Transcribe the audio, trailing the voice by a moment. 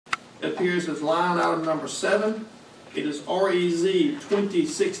appears as line item number 7. It is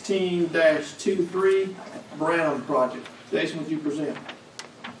REZ-2016-23 Branham project. Jason, would you present?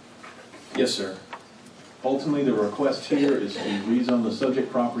 Yes, sir. Ultimately, the request here is to rezone the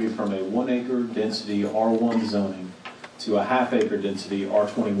subject property from a 1 acre density R1 zoning to a half-acre density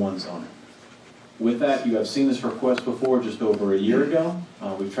R21 zoning. With that, you have seen this request before just over a year ago.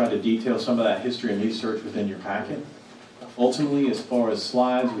 We've tried to detail some of that history and research within your packet. Ultimately, as far as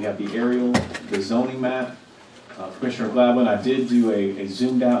slides, we have the aerial, the zoning map. Commissioner Gladwin, I did do a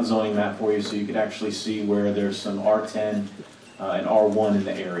zoomed out zoning map for you so you could actually see where there's some R10 and R1 in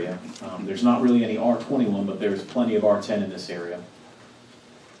the area. There's not really any R21, but there's plenty of R10 in this area.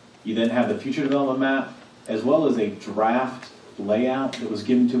 You then have the future development map, as well as a draft layout that was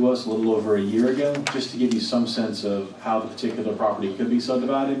given to us a little over a year ago, just to give you some sense of how the particular property could be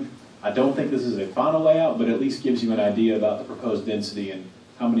subdivided. I don't think this is a final layout, but at least gives you an idea about the proposed density and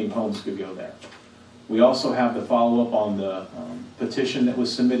how many homes could go there. We also have the follow-up on the petition that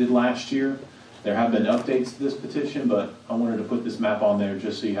was submitted last year. There have been updates to this petition, but I wanted to put this map on there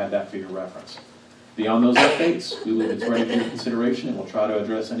just so you had that for your reference. Beyond those updates, we believe it's ready for your consideration, and we'll try to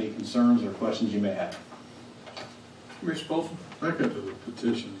address any concerns or questions you may have. Mr. Folsom? Back up to the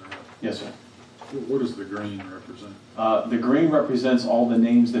petition. Yes, sir. What does the green represent? The green represents all the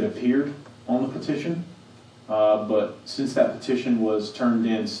names that appeared on the petition, but since that petition was turned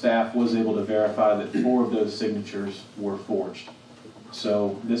in, staff was able to verify that 4 of those signatures were forged.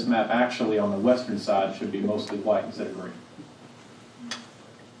 So this map actually on the western side should be mostly white instead of green.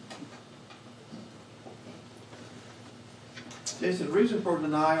 Jason, the reason for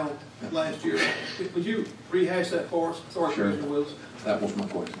denial last year, would you rehash that for us? Sorry, Sure. Commissioner Willis. That was my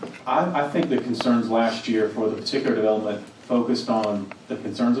question. I think the concerns last year for the particular development focused on the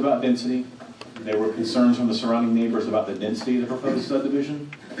concerns about density. There were concerns from the surrounding neighbors about the density of the proposed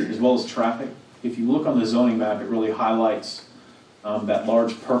subdivision, as well as traffic. If you look on the zoning map, it really highlights that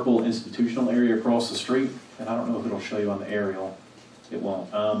large purple institutional area across the street. And I don't know if it'll show you on the aerial. It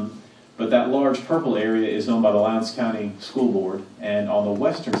won't. But that large purple area is owned by the Lowndes County School Board. And on the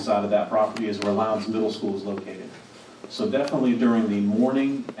western side of that property is where Lowndes Middle School is located. So definitely during the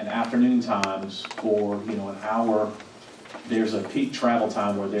morning and afternoon times for an hour, there's a peak travel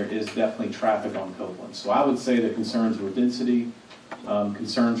time where there is definitely traffic on Copeland. So I would say the concerns were density,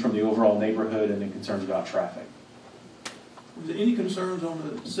 concerns from the overall neighborhood, and then concerns about traffic. Was there any concerns on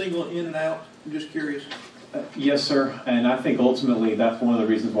the single in and out? I'm just curious. Yes, sir. And I think ultimately that's one of the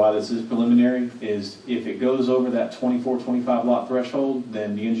reasons why this is preliminary, is if it goes over that 24, 25 lot threshold,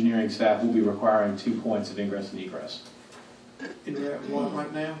 then the engineering staff will be requiring 2 points of ingress and egress. In that lot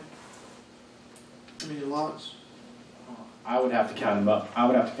right now? How many lots? I would have to count them up. I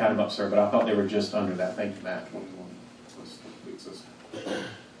would have to count them up, sir, but I thought they were just under that. Thank you, Matt.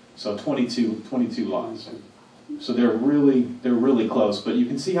 So 22 lots. So they're really close, but you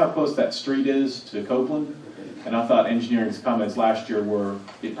can see how close that street is to Copeland. And I thought engineering's comments last year were,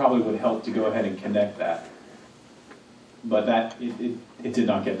 it probably would help to go ahead and connect that. But it did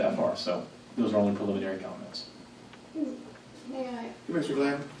not get that far, so those are only preliminary comments. May I? Commissioner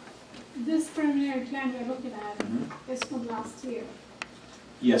Gladwin? This preliminary plan we're looking at is from last year.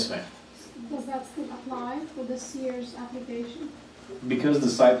 Yes, ma'am. Does that still apply for this year's application? Because the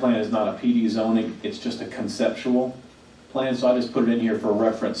site plan is not a PD zoning, it's just a conceptual plan, so I just put it in here for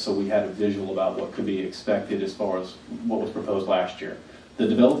reference so we had a visual about what could be expected as far as what was proposed last year. The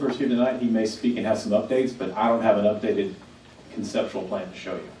developer's here tonight, he may speak and have some updates, but I don't have an updated conceptual plan to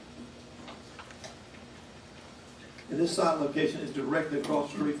show you. And this site location is directly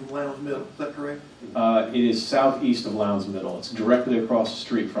across the street from Lowndes Middle, is that correct? It is southeast of Lowndes Middle. It's directly across the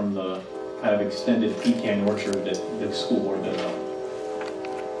street from the kind of extended pecan orchard that the school board developed.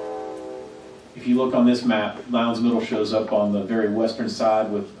 If you look on this map, Lowndes Middle shows up on the very western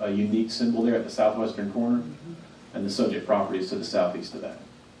side with a unique symbol there at the southwestern corner, and the subject property is to the southeast of that.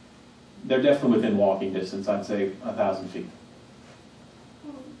 They're definitely within walking distance, I'd say 1,000 feet.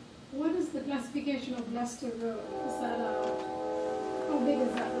 What is the classification of Leicester Road? Is that how big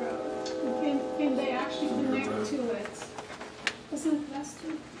is that road? Can they actually connect to it? Isn't it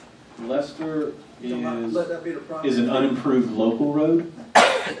Leicester? Leicester Let that be the problem. is an unimproved local road.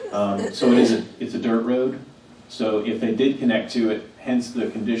 So it's a dirt road. So if they did connect to it, hence the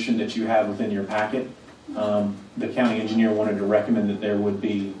condition that you have within your packet, the county engineer wanted to recommend that there would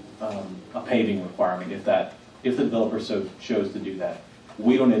be a paving requirement if the developer so chose to do that.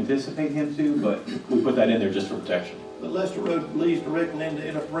 We don't anticipate him to, but we put that in there just for protection. The Leicester Road leads directly into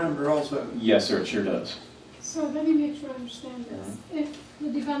inner perimeter also. Yes, sir, it sure does. So let me make sure I understand this. If the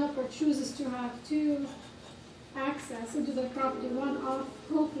developer chooses to have 2 access into the property, one off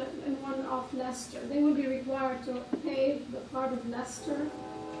Copeland and Leicester, they would be required to pave the part of Leicester,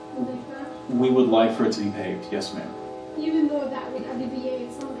 would they correct? We would like for it to be paved, yes ma'am. Even though that would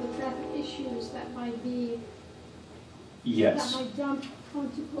alleviate some of the traffic issues that might be, Yes. that might dump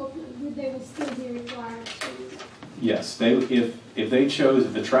onto Copeland, would they would still be required to? Yes, if they chose,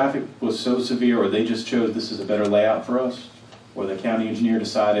 if the traffic was so severe, or they just chose this is a better layout for us, or the county engineer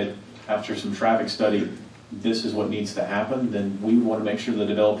decided after some traffic study, this is what needs to happen, then we want to make sure the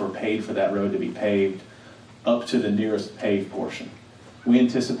developer paid for that road to be paved up to the nearest paved portion. We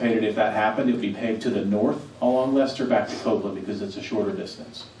anticipated if that happened, it would be paved to the north along Leicester back to Copeland because it's a shorter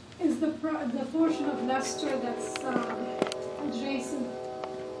distance. Is the portion of Leicester that's adjacent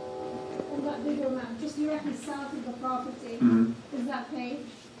on that bigger map, just directly south of the property, is that paved?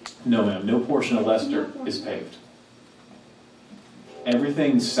 No ma'am, no portion of Leicester is paved.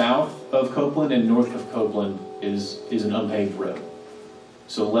 Everything south of Copeland and north of Copeland is an unpaved road.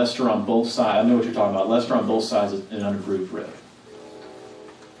 So Leicester on both sides, I know what you're talking about, Leicester on both sides is an unimproved road.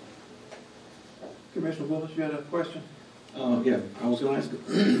 Commissioner Willis, you had a question? Yeah, I was going to ask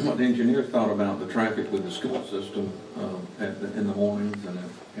what the engineer thought about the traffic with the school system in the mornings and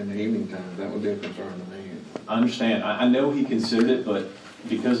in the evening times. That would be a concern to me. I understand. I know he considered it, but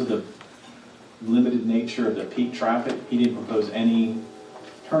because of the limited nature of the peak traffic, he didn't propose any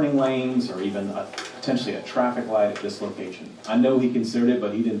turning lanes or even potentially a traffic light at this location. I know he considered it,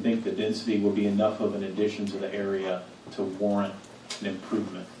 but he didn't think the density would be enough of an addition to the area to warrant an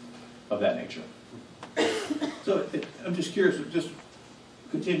improvement of that nature. So I'm just curious, just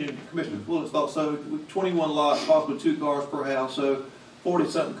continuing Commissioner Willis' thought, so with 21 lots, possibly 2 cars per house, so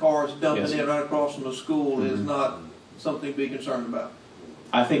 40-something cars dumping Yes, in right across from the school is not something to be concerned about.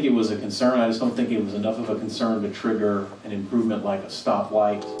 I think it was a concern. I just don't think it was enough of a concern to trigger an improvement like a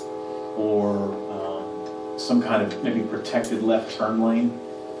stoplight or some kind of maybe protected left turn lane.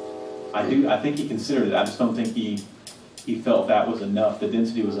 I think he considered it. I just don't think he felt that was enough. The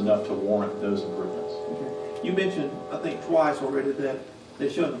density was enough to warrant those improvements. Okay. You mentioned, I think twice already, that they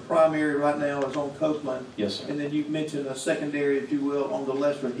showed the primary right now is on Copeland. Yes, sir. And then you mentioned a secondary, if you will, on the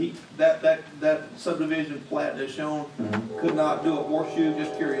Leicester. That subdivision plat that's shown could not do a horseshoe,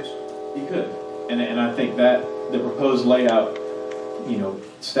 just curious. He could. And I think that the proposed layout, you know,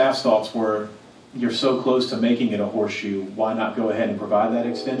 staff's thoughts were, you're so close to making it a horseshoe, why not go ahead and provide that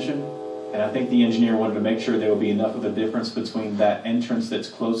extension? And I think the engineer wanted to make sure there would be enough of a difference between that entrance that's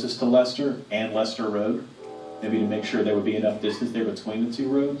closest to Leicester and Leicester Road, maybe to make sure there would be enough distance there between the two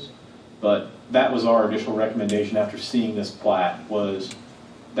roads. But that was our initial recommendation after seeing this plat, was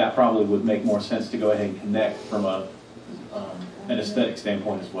that probably would make more sense to go ahead and connect from an aesthetic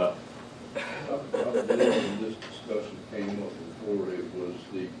standpoint as well. I believe when this discussion came up before, it was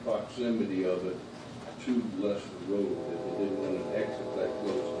the proximity of it to Leicester Road, that they didn't want to exit that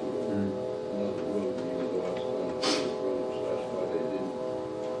close to another road, even though it's on the road, so that's why they didn't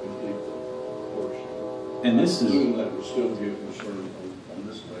complete the portion. And this is... Assuming that would still be a concern on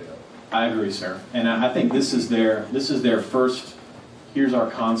this layout. I agree, sir. And I think this is their first, here's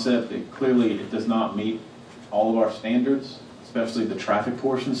our concept. It does not meet all of our standards, especially the traffic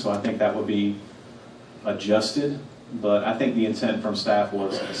portion, so I think that would be adjusted. But I think the intent from staff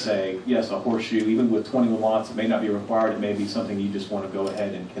was to say, yes, a horseshoe, even with 21 lots, it may not be required. It may be something you just want to go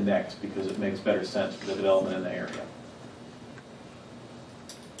ahead and connect because it makes better sense for the development in the area.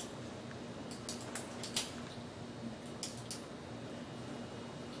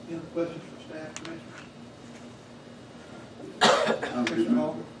 Any other questions for staff, Commissioners? Commissioner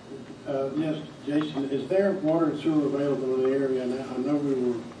Hall? Yes, Jason, is there water and sewer available in the area now? I know we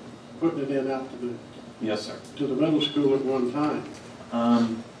were putting it in out Yes, sir. to the middle school at one time.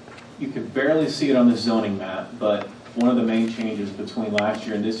 You can barely see it on the zoning map, but one of the main changes between last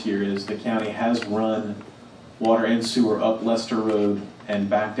year and this year is the county has run water and sewer up Leicester Road and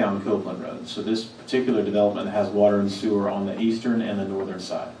back down Copeland Road. So this particular development has water and sewer on the eastern and the northern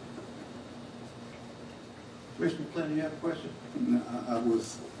side. Commissioner Clinton, you have a question? I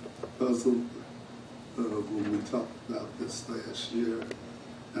was puzzled when we talked about this last year,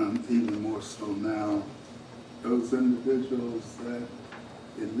 and even more so now. Those individuals that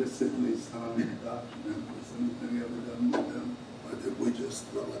illicitly signed documents, was anything ever done with them, or did we just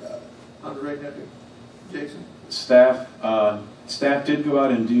throw it out? Under Ray Nephew. Jason? Staff did go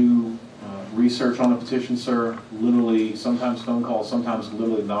out and do research on the petition, sir. Literally, sometimes phone calls, sometimes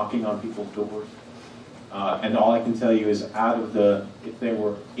literally knocking on people's doors. And all I can tell you is if there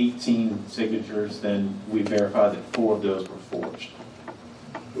were 18 signatures, then we verified that 4 of those were forged.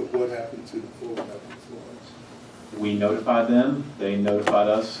 But what happened to the 4 that were forged? We notified them, they notified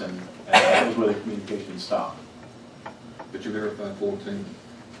us, and that was where the communication stopped. But you verified 14.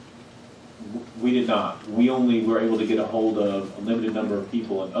 We did not. We only were able to get a hold of a limited number of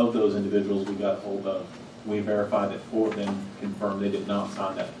people, and of those individuals we got a hold of, we verified that 4 of them confirmed they did not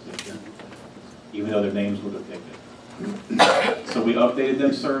sign that petition, even though their names were depicted. So we updated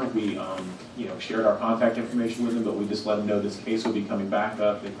them, sir. We shared our contact information with them, but we just let them know this case will be coming back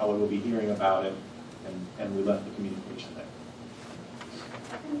up. They probably will be hearing about it, and we left the communication there.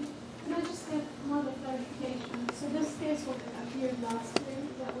 And can I just get another clarification? So this case was appeared last year, is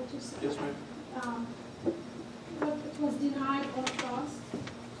that what you said? Yes, ma'am. But it was denied or crossed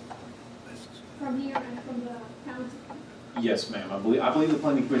from here and from the county? Yes, ma'am. I believe the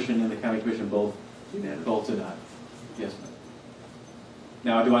planning commission and the county commission both denied. Yes, ma'am.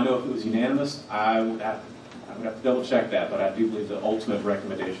 Now, do I know if it was unanimous? I would have to double check that, but I do believe the ultimate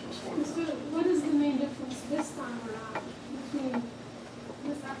recommendation was for it. So what is the main difference this time around between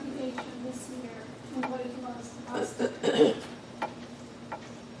this application this year and what it was last year?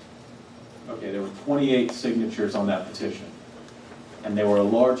 Okay, there were 28 signatures on that petition. And there were a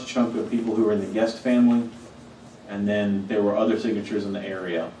large chunk of people who were in the guest family, and then there were other signatures in the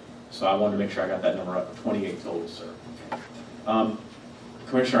area. So I wanted to make sure I got that number up, 28 total, sir.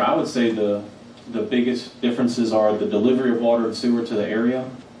 Commissioner, I would say the biggest differences are the delivery of water and sewer to the area,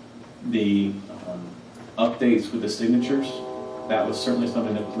 the updates with the signatures. That was certainly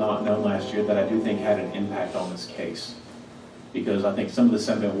something that was not known last year that I do think had an impact on this case. Because I think some of the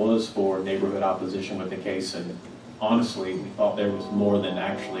sentiment was for neighborhood opposition with the case, and honestly, we thought there was more than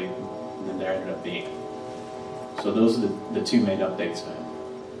there ended up being. So those are the 2 main updates, ma'am.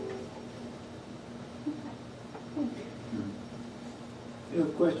 Any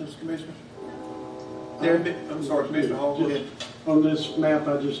other questions, Commissioners? I'm sorry, Commissioner Hall, go ahead. On this map,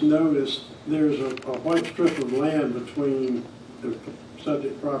 I just noticed there's a white strip of land between the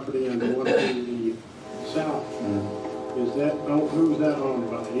subject property and the one to the south. Is that, who's that owned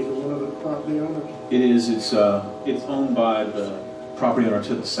by? Either one of the property owners? It is. It's owned by the property owner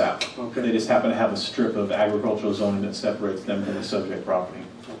to the south. Okay. They just happen to have a strip of agricultural zoning that separates them from the subject property.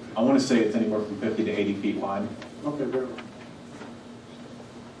 Okay. I want to say it's anywhere from 50 to 80 feet wide. Okay, very well.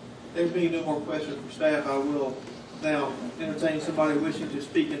 There being no more questions from staff, I will now entertain somebody wishing to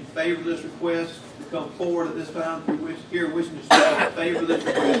speak in favor of this request to come forward at this time. If you're wishing to speak in favor of this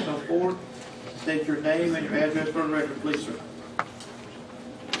request, come forward. State your name and your address for the record, please, sir.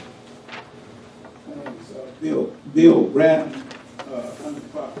 My name is Bill Branham, I'm the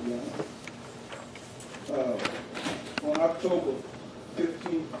property owner. On October 12,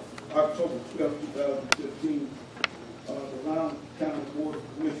 2015, the Lowndes County Board of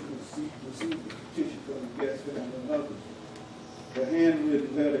Commissioners received a petition from the guest family and others. The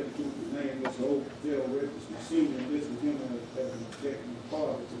handwritten letter included the name of Mr. Odell Register Sr. and listed him as an objecting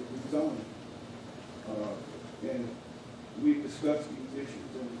party to the rezoning. And we discussed these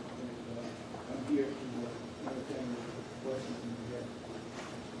issues, and I'm here to entertain questions in the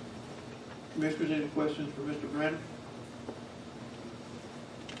Commissioners, any questions for Mr. Branham?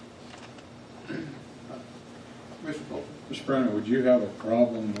 Commissioner Folsom. Mr. Brennan, would you have a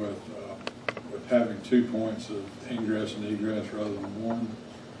problem with having 2 points of ingress and egress rather than one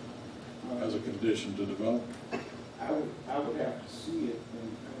as a condition to develop? I would have to see it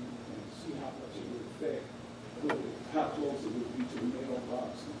and see how much it would affect, how close it would be to the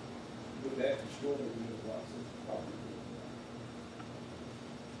mailbox. Would that destroy the mailbox?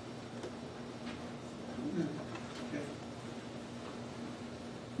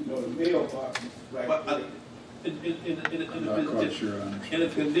 You know, the mailbox is right there. And Not quite sure I understand. the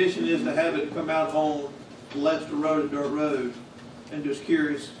condition is to have it come out on Lester Road and Dirt Road, and just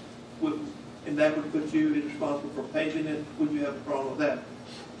curious, and that would put you responsible for paving it, would you have a problem with that?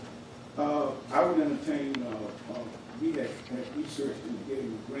 I would entertain, we had researched and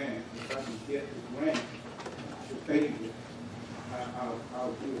getting a grant. If I can get the grant to pay it,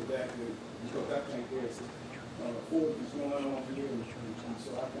 I'll do it that way, because I think there's ordinance going on here, and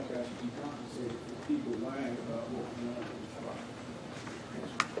so I think I should be compensated for people lying about what we're doing.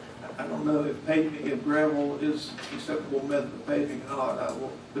 I don't know if paving, if gravel is acceptable method of paving or not. I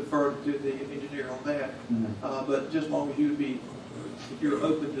will defer to the engineer on that. But just as long as you'd be, if you're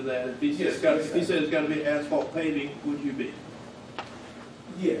open to that, if he says it's got to be asphalt paving, would you be?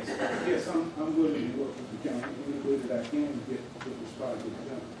 Yes, I'm willing to work with the county any way that I can to get this project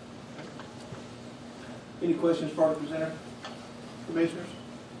done. Any questions for our presenter? Commissioners?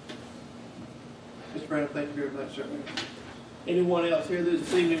 Mr. Brown, thank you very much, sir. Anyone else here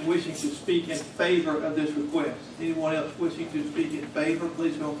this evening wishing to speak in favor of this request? Anyone else wishing to speak in favor,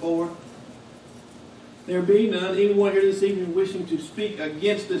 please come forward. There being none, anyone here this evening wishing to speak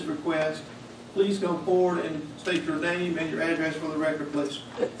against this request, please come forward and state your name and your address for the record, please.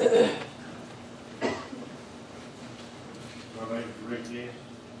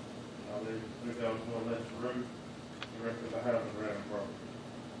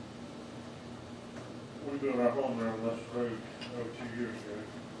 built our home there on Lester Road over 2 years ago,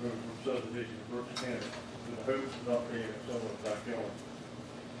 moved from subdivision to Brooks County, with the hopes of not being in someone's backyard.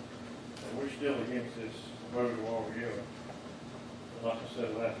 And we're still against this road altogether. Like I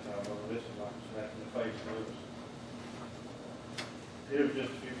said last time, this is like a snap in the face for us. Here's just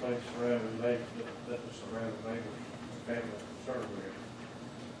a few things surrounding the neighbors that the surrounding neighbors and family are concerned with.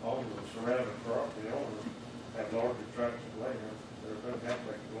 All of the surrounding property owners have larger tracts of land that are going to have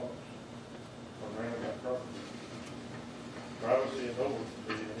to lots around that property. Privacy and noise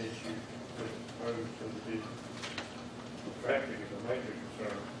will be an issue with the proposed subdivision. Traffic is a major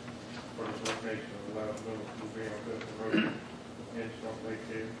concern for this location of the Lowndes Middle School being on Copeland Road. It's not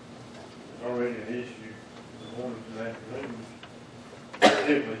Raker. It's already an issue. The mornings and afternoons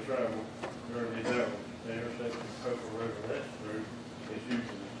typically travel during these hours. The intersection of Copeland Road and Lester Road is used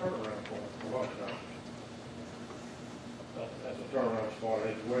as a turnaround point for a lot of times. That's a turnaround spot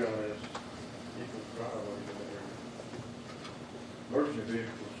as well as equal driveways in the area. Emergency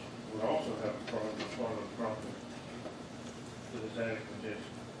vehicles would also have a problem responding to the property to this added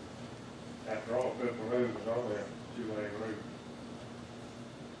congestion. After all, Copeland Road is only a two-lane road.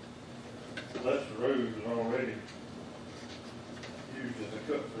 Lester Road is already used as a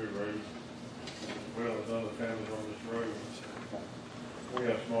cut-through road, as well as other families on this road. We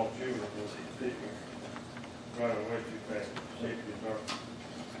have small children with people driving way too fast. Safety is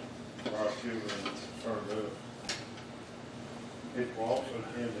for our children concerned us. People also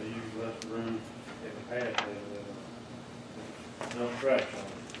tend to use Lester Road in the past as dump trash on it.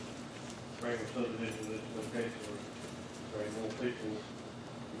 Regular subdivision of this location would bring more people,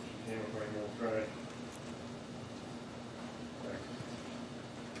 which can bring more trash.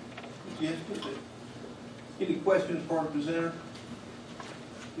 Yes, please. Any questions for the presenter?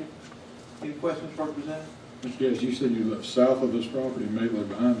 Any questions for the presenter? Mr. Guest, you said you live south of this property, immediately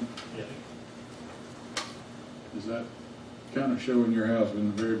behind it. Yes. Is that kind of showing your house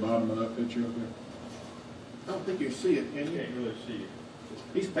in the very bottom of that picture up there? I don't think you see it, can You you? can't really see it.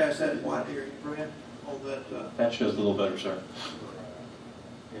 He's past that white area, Brad, on that, That shows a little better, sir.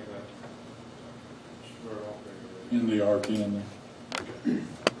 In the R10 there.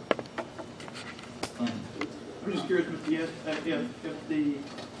 I'm just curious, Mr. Yes, if the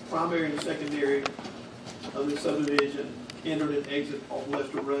primary and secondary of the subdivision entered and exit on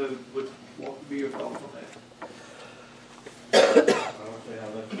Lester Road, what would be your thoughts on that? I don't see how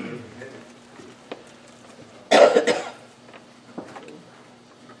that's true.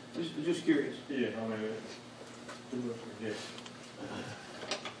 Just curious. Yeah, I mean, too much to get.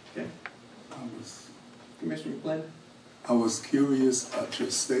 Okay. Commissioner McClendon? I was curious about your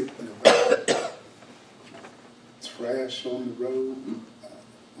statement about trash on the road.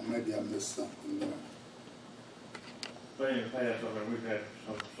 Or maybe I missed something there. But in the past, I mean, we've had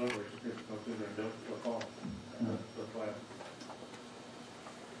some surveys that people come through there and dump stuff off. Stuff like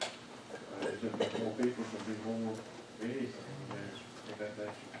that. It's just more people, can be more anything.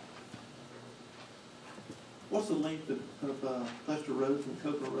 That's What's the length of Lester Road from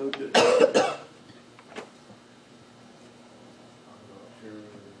Copeland Road to?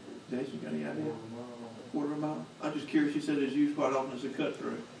 Jason, got any idea? Quarter of a mile? I'm just curious, you said it's used quite often as a cut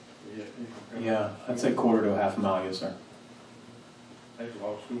through. Yeah, I'd say quarter to a half a mile, yes, sir. There's a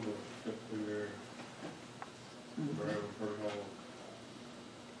lot of school buses cut through there. Forever, pretty long.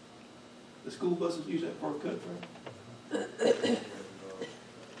 The school buses use that for a cut through?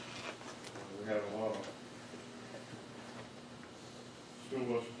 We have a lot of school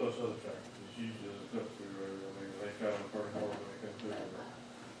buses plus other tractors. It's used as a cut through road. I mean, they travel pretty hard when they come through there.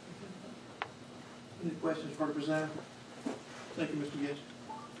 Any questions for the presenter? Thank you, Mr. Guest.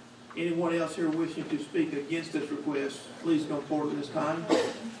 Anyone else here wishing to speak against this request, please come forward at this time.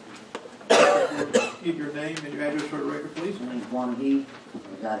 Give your name and your address for the record, please. My name's Juana Heath.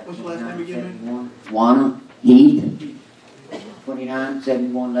 What's the last name again? Juana Heath,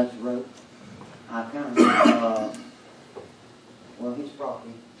 2971 Lester Road. I kind of, well, his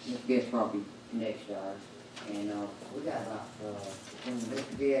property, his guest property next to ours. And we got about, between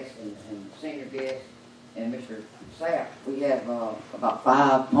Mr. Guest and senior guest and Mr. Sapp, we have about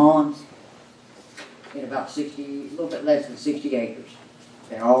 5 ponds in about 60, a little bit less than 60 acres.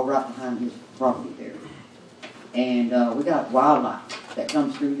 They're all right behind his property there. And we got wildlife that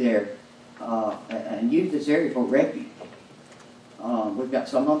comes through there and use this area for refuge. We've got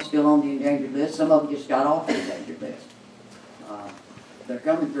some of them still on the endangered list, some of them just got off the endangered list. They're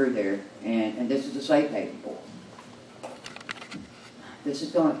coming through there, and this is a safe haven for them. This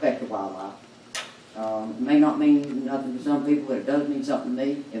is going to affect the wildlife. It may not mean nothing to some people, but it does mean something to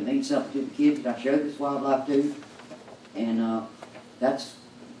me. It means something to the kids that I show this wildlife to. And that's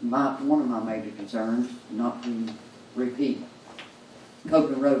one of my major concerns, not to repeat,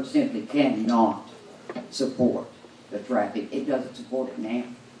 Copeland Road simply cannot support the traffic. It doesn't support it now.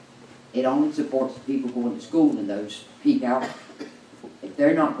 It only supports the people going to school in those peak hours. If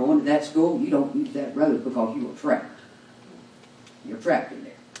they're not going to that school, you don't use that road because you are trapped. You're trapped in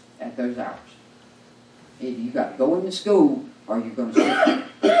there at those hours. Either you got to go into school or you're going to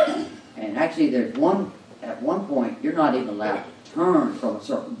stay. And actually, at one point, you're not even allowed to turn from a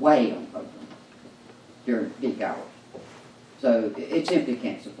certain way on Copeland during peak hours. So it simply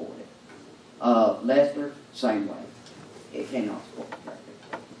can't support it. Lester, same way. It cannot support the traffic.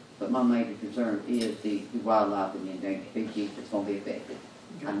 But my major concern is the wildlife and the endangered species that's going to be affected.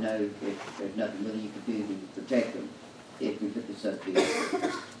 I know there's nothing really you can do to protect them if we put this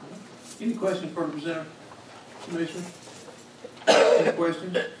subdivision. Any questions for the presenter, Commissioner? Any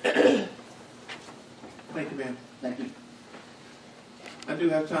questions? Thank you, ma'am. Thank you. I do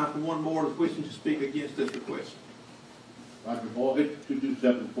have time for one more that's wishing to speak against this request. Roger Boyd,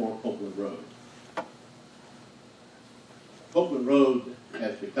 2274 Copeland Road. Copeland Road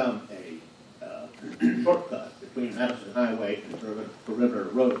has become a shortcut between Madison Highway and Perimeter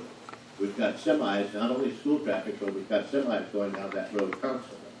Road. We've got semis, not only school traffic, but we've got semis going down that road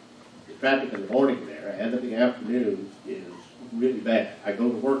constantly. The traffic in the morning there and in the afternoons is really bad. I go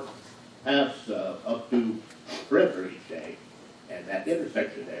to work paths up to Perimeter each day, and that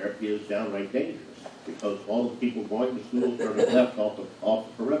intersection there is downright dangerous because all the people going to school turning left off the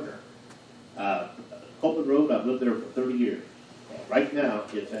Perimeter. Copeland Road, I've lived there for 30 years. Right now,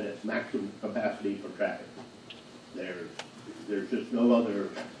 it's at its maximum capacity for traffic. There's just no other,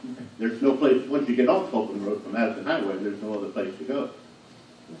 there's no place, once you get off Copeland Road from Madison Highway, there's no other place to go.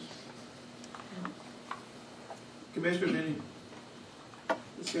 Commissioners, any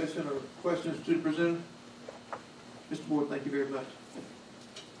discussion or questions to the presenter? Mr. Boyd, thank you very much.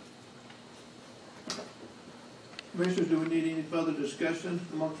 Commissioners, do we need any further discussion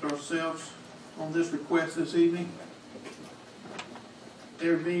amongst ourselves on this request this evening?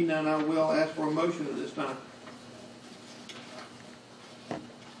 There being none, I will ask for a motion at this time.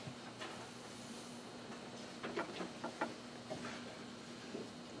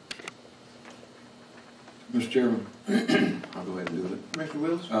 Mr. Chairman, I'll go ahead and do it. Commissioner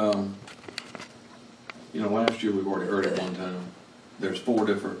Willis? Last year we've already heard it one time. There's 4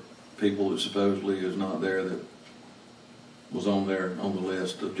 different people that supposedly is not there that was on the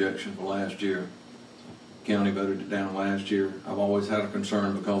list, objection for last year. County voted it down last year. I've always had a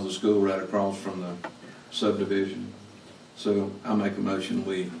concern because the school right across from the subdivision. So I make a motion,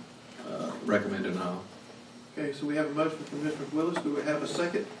 we recommend denial. Okay, so we have a motion from Commissioner Willis. Do we have a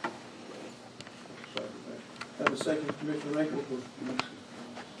second? Have a second, Commissioner Raker?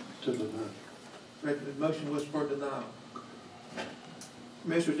 To the The motion was for denial.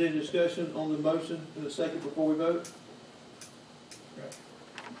 Commissioners, any discussion on the motion in a second before we vote?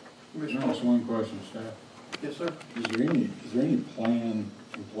 Commissioner Just one question, staff. Yes, sir. Is there any plan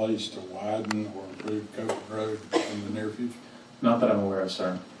in place to widen or improve Copeland Road in the near future? Not that I'm aware of,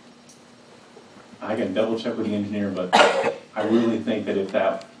 sir. I can double check with the engineer, but I really think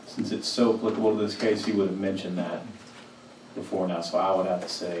that since it's so applicable to this case, he would have mentioned that before now, so I would have to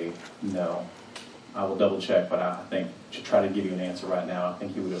say no. I will double check, but I think to try to give you an answer right now, I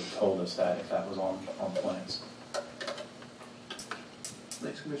think he would have told us that if that was on plans.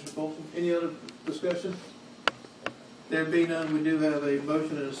 Thanks, Commissioner Folsom. Any other discussion? There being none, we do have a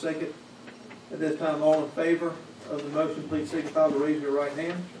motion and a second. At this time, all in favor of the motion, please signify by raising your right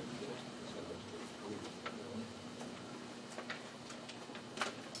hand.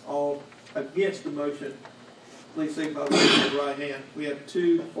 All against the motion, please signify by raising your right hand. We have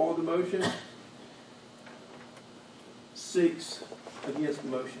 2 for the motion, 6 against the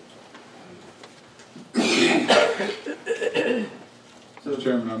motion. So, Mr.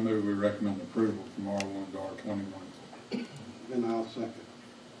 Chairman, I move we recommend approval from R1 to R21. And I'll second.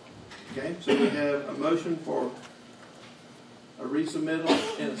 Okay, so we have a motion for a resubmittal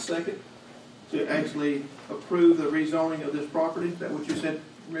and a second to actually approve the rezoning of this property. Is that what you said,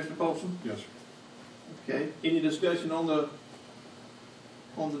 Commissioner Folsom? Yes, sir. Okay, any discussion on the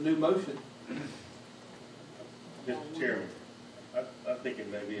new motion? Mr. Chairman, I think it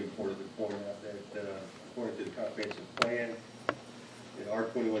may be important to point out that according to the comprehensive plan, that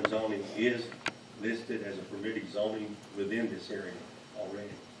R21 zoning is listed as a permitted zoning within this area already.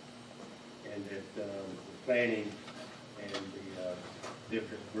 And that the planning and the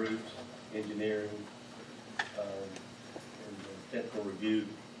different groups, engineering, and the technical review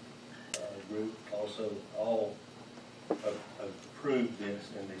group also all approved this,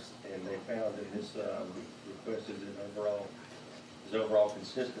 and they found that this request is an overall is overall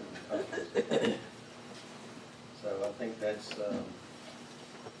consistent with the comprehensive plan. So I think that's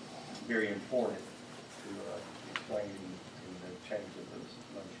very important to explain in the change of this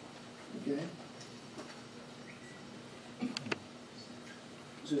motion. Okay.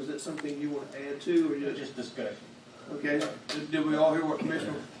 So is that something you want to add to, or Just discussion. okay? Did we all hear what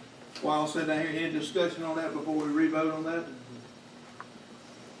Commissioner Wiles said down here? Any discussion on that before we re-vote on that?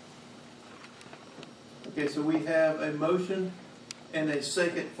 Okay, so we have a motion and a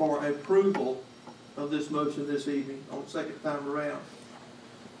second for approval of this motion this evening on second time around.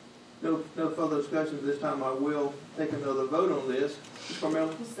 No further discussion at this time. I will take another vote on this. Ms.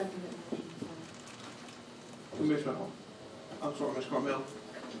 Carmella? Commissioner Hall. I'm sorry, Ms. Carmella.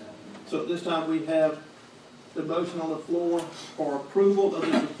 So at this time we have the motion on the floor for approval of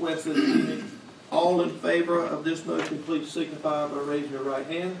this request this evening. All in favor of this motion, please signify by raising your right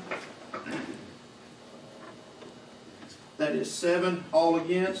hand. That is 7. All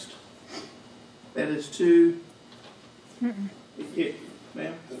against? That is 2. Yeah,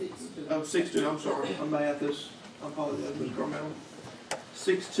 ma'am? 6-2. I'm sorry. My math is, I apologize, Ms. Carmella.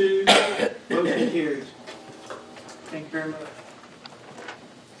 6-2. Motion carries. Thank you very much.